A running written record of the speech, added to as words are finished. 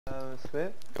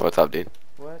Swift? What's up, dude?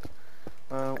 What?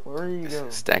 Where do you go?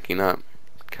 Stacking up.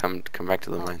 Come back to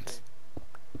the Oh, mines.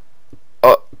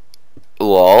 okay. Oh,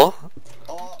 lol,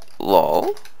 Oh,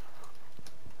 lol.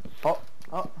 Oh,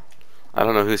 oh. I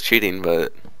don't know who's cheating,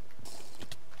 but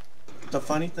the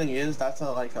funny thing is, that's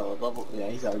like a level. Yeah,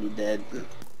 he's already dead.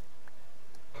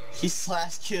 He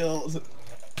slash killed.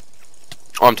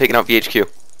 oh, I'm taking out VHQ.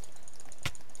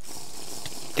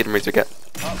 Get him, Razorcat.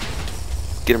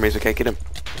 Oh. Get him, Razorcat. Get him.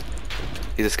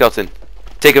 He's a skeleton.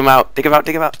 Take him out. Take him out.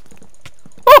 Take him out.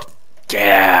 Oh,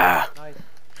 yeah. Nice.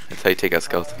 That's how you take out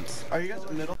skeletons. Are you guys in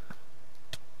the middle?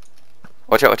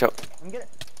 Watch out. Watch out. I'm getting.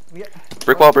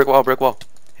 Brick wall. Brick wall. Brick wall.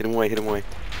 Hit him away. Hit him away.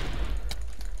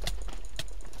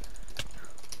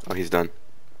 Oh, he's done.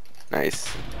 Nice.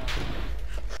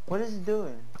 What is he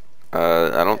doing?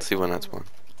 I don't see one that's one.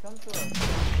 Come to us.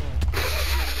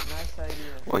 Nice idea.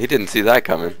 Well, he didn't see that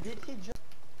coming. Did he just...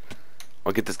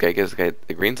 Well, get this guy. Get this guy.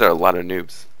 The greens are a lot of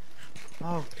noobs.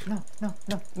 Oh, no,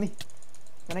 me.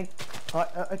 Can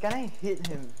I hit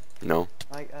him? No.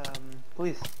 Like,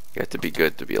 please. You have to be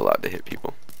good to be allowed to hit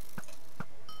people.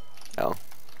 L.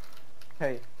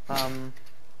 Okay,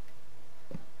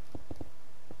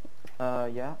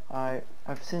 yeah,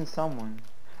 I've seen someone.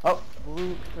 Oh,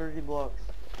 blue 30 blocks.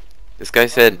 This guy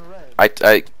said, Red.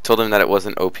 I told him that it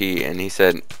wasn't OP, and he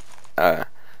said, that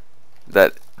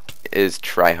is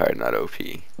tryhard, not OP.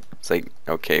 It's like,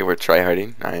 okay, we're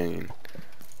tryharding. I mean,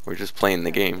 we're just playing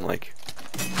the game, like.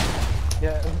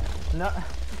 Yeah,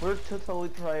 we're totally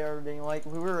tryharding. Like,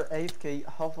 we were AFK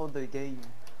half of the game.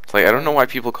 It's like, I don't know why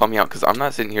people call me out, because I'm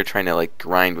not sitting here trying to, like,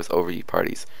 grind with OV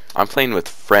parties. I'm playing with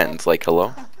friends, like,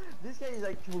 hello? This guy is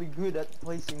actually good at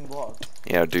placing blocks.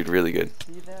 Yeah, dude, really good.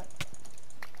 See that?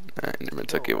 Enderman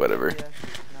took Yo, it, whatever. yeah,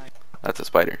 nice. That's a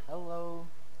spider. Hello.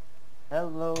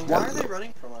 Hello. Why are they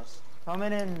running from us?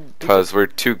 Coming in. Because we're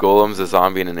two golems, a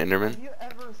zombie, and an enderman. Have you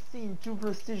ever seen two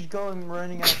prestige golem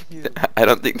running at you? I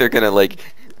don't think they're gonna, like,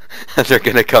 they're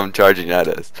gonna come charging at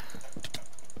us.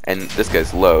 And this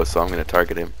guy's low, so I'm gonna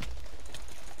target him.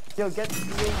 Yo, get the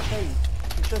face.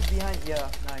 He's just behind. Yeah,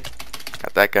 nice.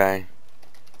 Got that guy.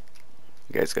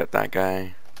 You guys got that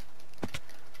guy.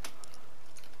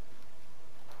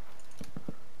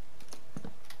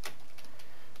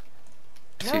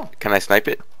 See, No. can I snipe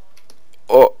it?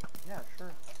 Oh! Yeah,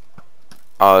 sure.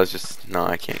 Oh, it's just... No,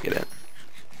 I can't get it.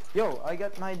 Yo, I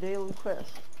got my daily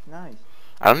quest. Nice.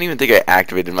 I don't even think I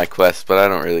activated my quest, but I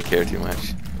don't really care too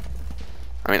much.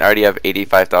 I mean, I already have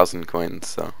 85,000 coins,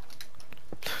 so...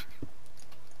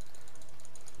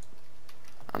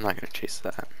 I'm not gonna chase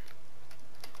that.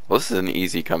 Well, this is an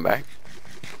easy comeback.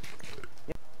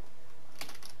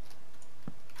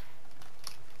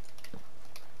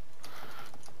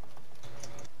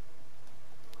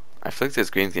 I feel like this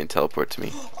green's gonna teleport to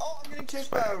me. Oh, I'm getting chased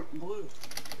by blue.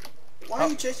 Why are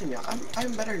you chasing me?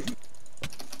 I'm better than you.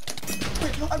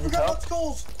 Wait, I forgot about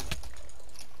skulls!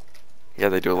 Yeah,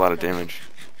 they do a lot of damage.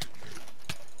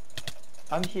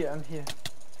 I'm here.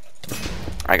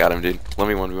 I got him, dude. Let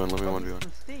me 1v1, let me 1v1.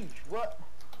 Prestige, what?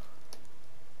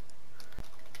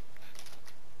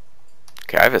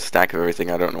 Okay, I have a stack of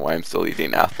everything. I don't know why I'm still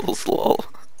eating apples, lol.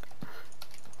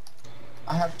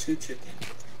 I have 2 chickens.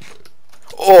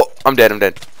 Oh, I'm dead.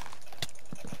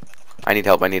 I need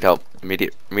help.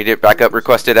 Immediate backup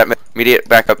requested at immediate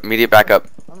backup. We are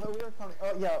coming.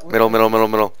 Oh, yeah.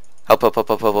 Middle. Help.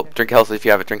 Okay. Drink health if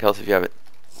you have it.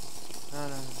 No.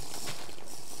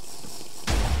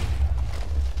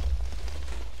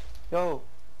 Yo.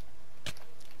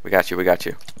 We got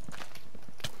you.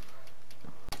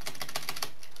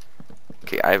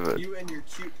 Okay, I have a... You and your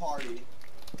cute party.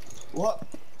 What?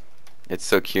 It's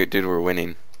so cute, dude. We're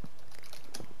winning.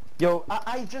 Yo,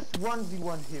 I just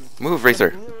 1v1 him. Move,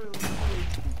 Razor.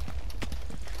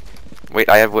 Wait,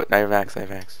 I have axe.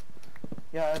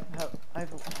 Yeah, I have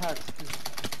hacks too.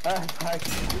 I have hacks.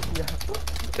 Yeah.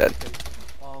 Dead.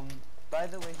 Okay. By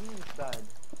the way, he is bad.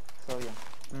 So yeah.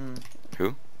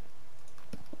 Who?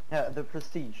 Yeah, the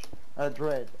prestige.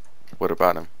 Dread. What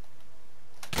about him?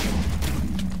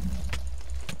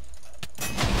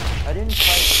 I didn't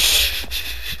fight.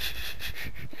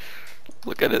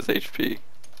 Look at his HP.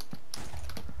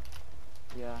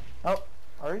 Yeah. Oh,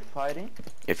 are we fighting?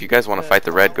 If you guys want to fight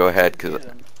the red, go ahead, because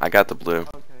I got the blue.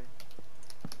 Okay.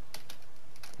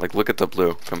 Like, look at the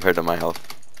blue compared to my health.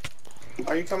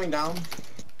 Are you coming down?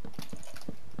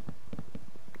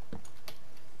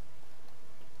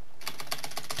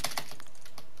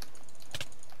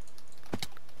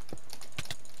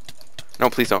 No,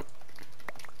 please don't.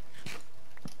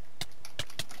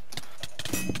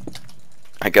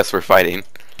 I guess we're fighting.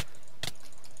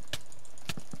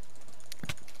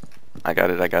 I got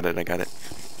it.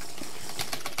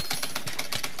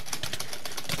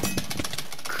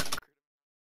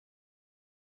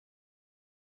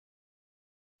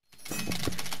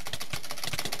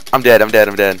 I'm dead. I'm dead.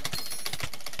 I'm dead.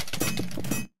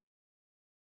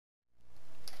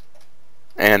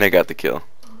 And I got the kill.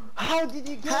 How did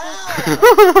you get How?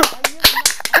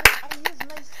 I used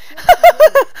my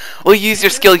skill. Well, use your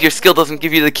skill. Your skill doesn't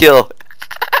give you the kill.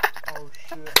 Oh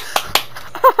shit.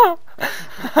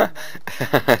 I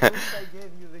wish I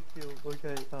gave you the kill.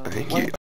 Okay. Thank you.